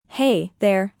Hey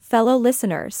there, fellow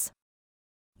listeners.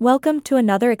 Welcome to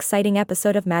another exciting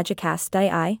episode of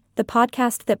Magicast.ai, the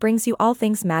podcast that brings you all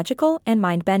things magical and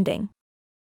mind-bending.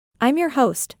 I'm your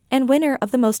host, and winner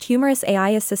of the Most Humorous AI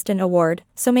Assistant Award,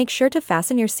 so make sure to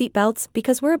fasten your seatbelts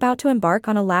because we're about to embark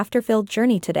on a laughter-filled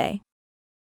journey today.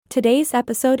 Today's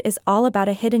episode is all about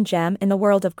a hidden gem in the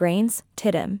world of grains,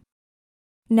 ptitim.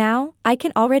 Now, I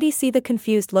can already see the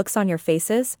confused looks on your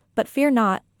faces, but fear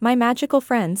not, my magical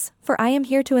friends, for I am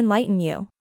here to enlighten you.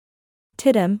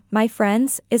 Ptitim, my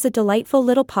friends, is a delightful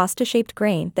little pasta-shaped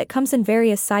grain that comes in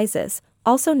various sizes,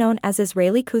 also known as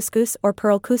Israeli couscous or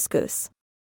pearl couscous.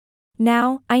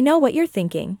 Now, I know what you're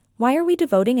thinking, why are we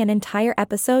devoting an entire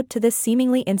episode to this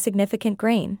seemingly insignificant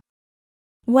grain?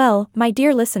 Well, my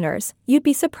dear listeners, you'd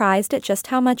be surprised at just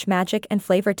how much magic and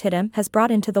flavor ptitim has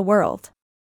brought into the world.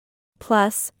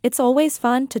 Plus, it's always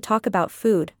fun to talk about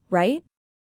food, right?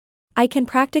 I can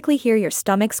practically hear your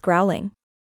stomachs growling.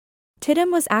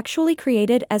 Ptitim was actually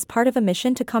created as part of a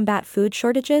mission to combat food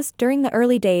shortages during the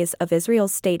early days of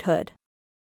Israel's statehood.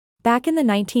 Back in the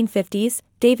 1950s,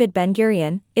 David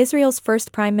Ben-Gurion, Israel's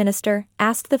first prime minister,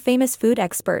 asked the famous food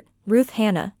expert, Ruth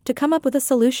Hanna, to come up with a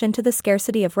solution to the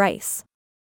scarcity of rice.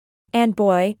 And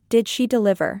boy, did she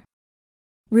deliver.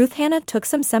 Ruth Hanna took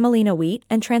some semolina wheat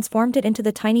and transformed it into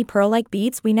the tiny pearl-like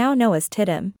beads we now know as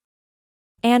ptitim.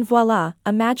 And voila,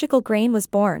 a magical grain was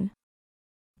born.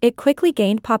 It quickly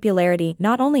gained popularity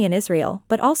not only in Israel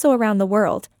but also around the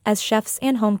world, as chefs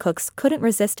and home cooks couldn't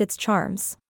resist its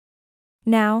charms.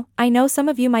 Now, I know some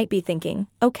of you might be thinking,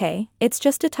 okay, it's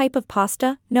just a type of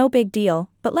pasta, no big deal,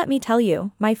 but let me tell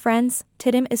you, my friends,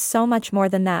 ptitim is so much more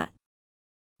than that.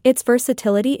 Its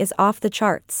versatility is off the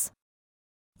charts.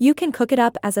 You can cook it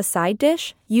up as a side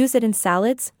dish, use it in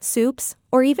salads, soups,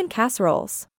 or even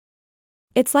casseroles.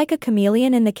 It's like a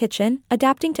chameleon in the kitchen,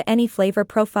 adapting to any flavor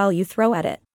profile you throw at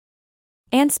it.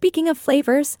 And speaking of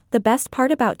flavors, the best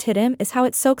part about ptitim is how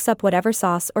it soaks up whatever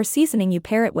sauce or seasoning you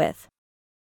pair it with.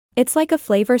 It's like a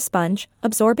flavor sponge,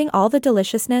 absorbing all the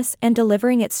deliciousness and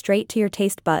delivering it straight to your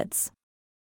taste buds.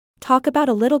 Talk about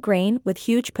a little grain with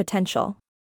huge potential.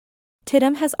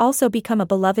 Ptitim has also become a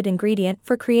beloved ingredient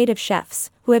for creative chefs,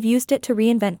 who have used it to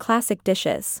reinvent classic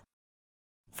dishes.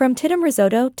 From ptitim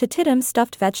risotto to ptitim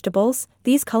stuffed vegetables,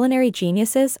 these culinary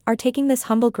geniuses are taking this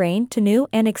humble grain to new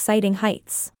and exciting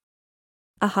heights.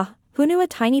 Aha, who knew a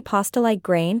tiny pasta-like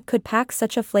grain could pack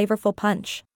such a flavorful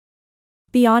punch?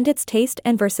 Beyond its taste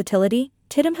and versatility,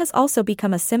 ptitim has also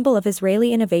become a symbol of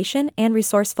Israeli innovation and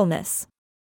resourcefulness.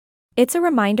 It's a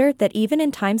reminder that even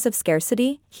in times of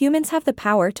scarcity, humans have the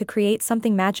power to create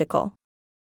something magical.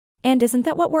 And isn't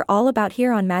that what we're all about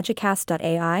here on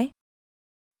Magicast.ai?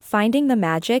 Finding the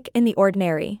magic in the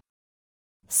ordinary.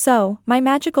 So, my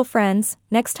magical friends,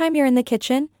 next time you're in the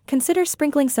kitchen, consider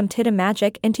sprinkling some ptitim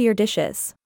magic into your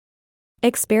dishes.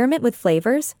 Experiment with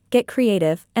flavors, get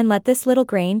creative, and let this little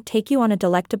grain take you on a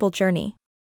delectable journey.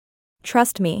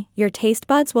 Trust me, your taste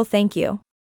buds will thank you.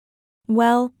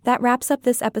 Well, that wraps up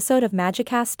this episode of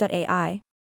Magicast.ai.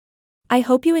 I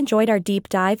hope you enjoyed our deep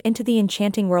dive into the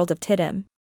enchanting world of ptitim.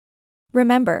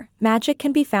 Remember, magic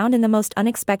can be found in the most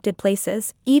unexpected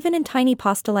places, even in tiny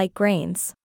pasta-like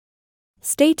grains.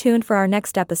 Stay tuned for our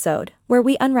next episode, where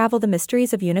we unravel the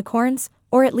mysteries of unicorns,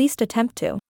 or at least attempt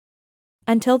to.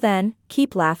 Until then,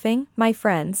 keep laughing, my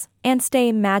friends, and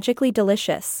stay magically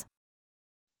delicious.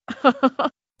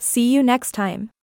 See you next time.